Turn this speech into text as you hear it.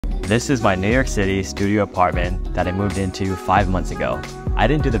This is my New York City studio apartment that I moved into 5 months ago. I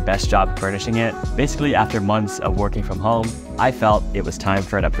didn't do the best job furnishing it. Basically, after months of working from home, I felt it was time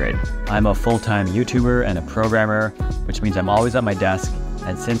for an upgrade. I'm a full-time YouTuber and a programmer, which means I'm always at my desk.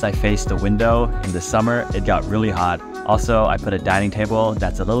 And since I faced the window in the summer, it got really hot. Also, I put a dining table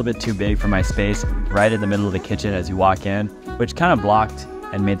that's a little bit too big for my space right in the middle of the kitchen as you walk in, which kind of blocked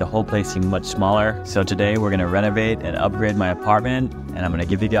and made the whole place seem much smaller. So today we're gonna renovate and upgrade my apartment, and I'm gonna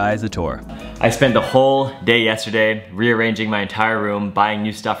give you guys a tour. I spent the whole day yesterday rearranging my entire room, buying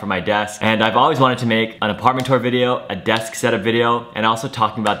new stuff for my desk, and I've always wanted to make an apartment tour video, a desk setup video, and also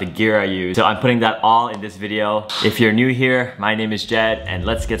talking about the gear I use. So I'm putting that all in this video. If you're new here, my name is Jed, and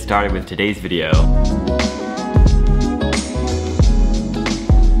let's get started with today's video.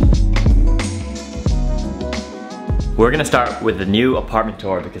 We're gonna start with the new apartment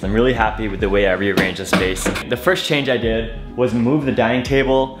tour because I'm really happy with the way I rearranged the space. The first change I did was move the dining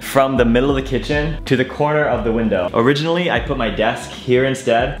table from the middle of the kitchen to the corner of the window. Originally, I put my desk here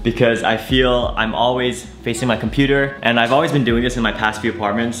instead because I feel I'm always facing my computer, and I've always been doing this in my past few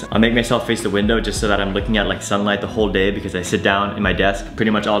apartments. I'll make myself face the window just so that I'm looking at like sunlight the whole day because I sit down in my desk pretty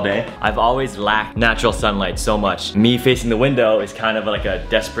much all day. I've always lacked natural sunlight so much. Me facing the window is kind of like a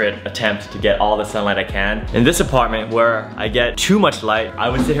desperate attempt to get all the sunlight I can. In this apartment where I get too much light, I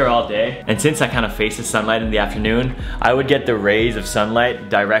would sit here all day, and since I kind of face the sunlight in the afternoon, I would get the rays of sunlight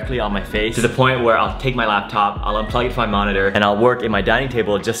directly on my face to the point where I'll take my laptop, I'll unplug it from my monitor, and I'll work in my dining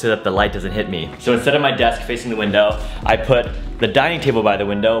table just so that the light doesn't hit me. So instead of my desk facing the window, I put the dining table by the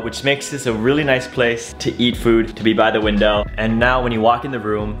window, which makes this a really nice place to eat food, to be by the window. And now when you walk in the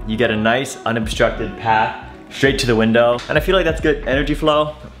room, you get a nice unobstructed path straight to the window. And I feel like that's good energy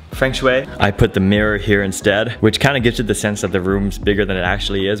flow. Feng Shui. I put the mirror here instead, which kind of gives you the sense that the room's bigger than it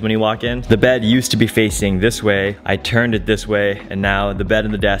actually is when you walk in. The bed used to be facing this way. I turned it this way, and now the bed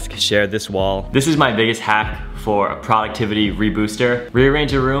and the desk share this wall. This is my biggest hack for a productivity rebooster.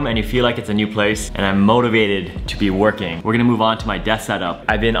 Rearrange your room and you feel like it's a new place, and I'm motivated to be working. We're gonna move on to my desk setup.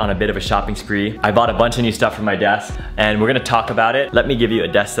 I've been on a bit of a shopping spree. I bought a bunch of new stuff for my desk, and we're gonna talk about it. Let me give you a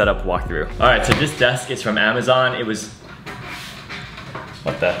desk setup walkthrough. All right, so this desk is from Amazon. It was,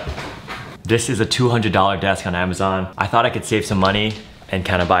 what the? This is a $200 desk on Amazon. I thought I could save some money and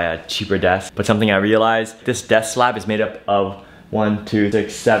kind of buy a cheaper desk, but something I realized, this desk slab is made up of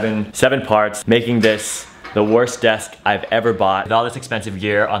 7 parts, making this the worst desk I've ever bought. With all this expensive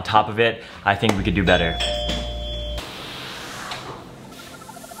gear on top of it, I think we could do better.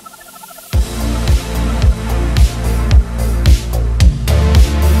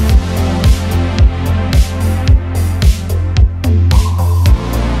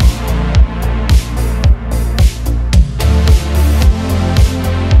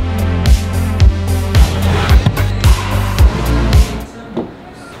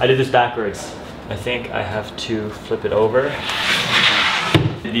 I did this backwards. I think I have to flip it over.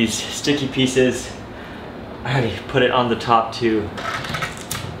 These sticky pieces, I already put it on the top too.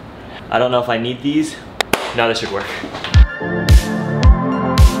 I don't know if I need these. No, this should work.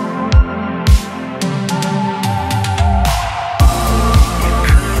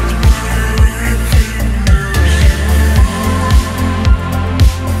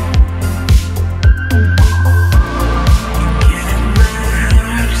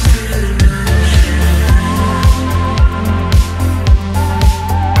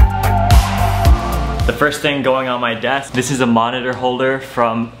 First thing going on my desk, this is a monitor holder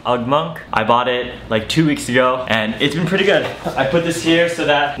from Ugmonk. I bought it like 2 weeks ago, and it's been pretty good. I put this here so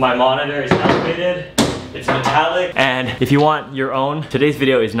that my monitor is elevated. It's metallic, and if you want your own, today's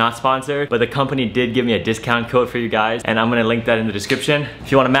video is not sponsored, but the company did give me a discount code for you guys, and I'm gonna link that in the description.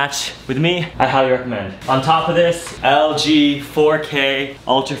 If you wanna match with me, I highly recommend. On top of this, LG 4K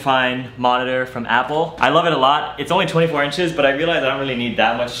ultrafine monitor from Apple. I love it a lot. It's only 24 inches, but I realized I don't really need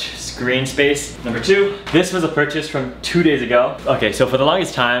that much screen space. Number 2, this was a purchase from 2 days ago. Okay, so for the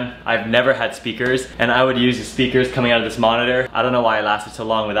longest time, I've never had speakers, and I would use the speakers coming out of this monitor. I don't know why I lasted so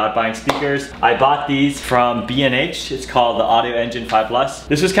long without buying speakers. I bought these from B&H. It's called the Audio Engine 5 Plus.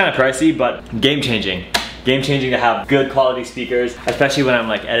 This was kind of pricey, but game changing. Game changing to have good quality speakers, especially when I'm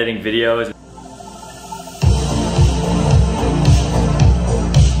like editing videos.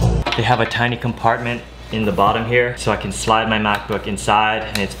 They have a tiny compartment in the bottom here, so I can slide my MacBook inside,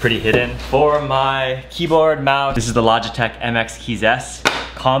 and it's pretty hidden. For my keyboard, mouse, this is the Logitech MX Keys S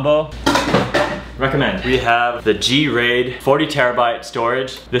combo. recommend. We have the G-RAID 40 terabyte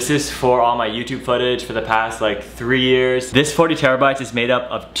storage. This is for all my YouTube footage for the past like 3 years. This 40 terabytes is made up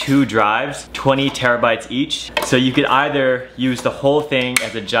of 2 drives, 20 terabytes each. So you could either use the whole thing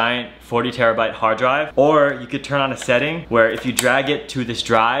as a giant 40 terabyte hard drive, or you could turn on a setting where if you drag it to this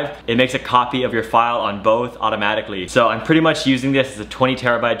drive, it makes a copy of your file on both automatically. So I'm pretty much using this as a 20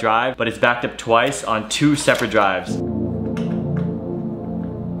 terabyte drive, but it's backed up twice on 2 separate drives.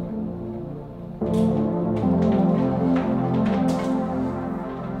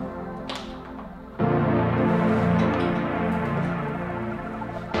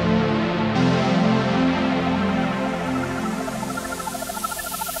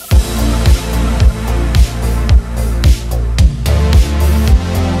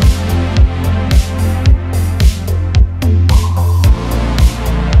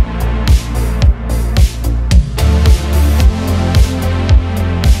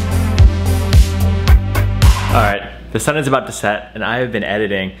 The sun is about to set and I have been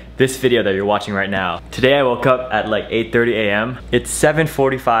editing this video that you're watching right now. Today I woke up at like 8:30 a.m. It's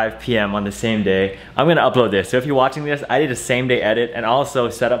 7:45 p.m. on the same day. I'm gonna upload this. So if you're watching this, I did a same day edit and also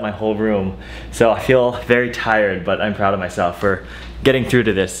set up my whole room. So I feel very tired, but I'm proud of myself for getting through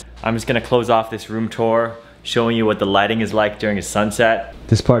to this. I'm just gonna close off this room tour, showing you what the lighting is like during a sunset.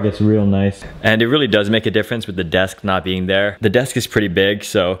 This part gets real nice. And it really does make a difference with the desk not being there. The desk is pretty big,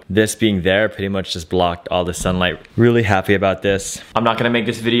 so this being there pretty much just blocked all the sunlight. Really happy about this. I'm not gonna make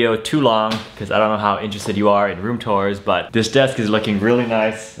this video too long because I don't know how interested you are in room tours, but this desk is looking really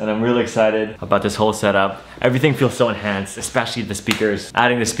nice and I'm really excited about this whole setup. Everything feels so enhanced, especially the speakers.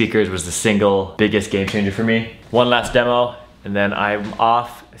 Adding the speakers was the single biggest game changer for me. One last demo, and then I'm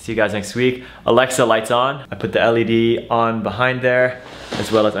off. See you guys next week. Alexa lights on. I put the LED on behind there,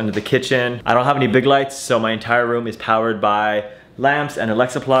 as well as under the kitchen. I don't have any big lights, so my entire room is powered by lamps and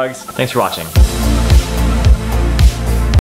Alexa plugs. Thanks for watching.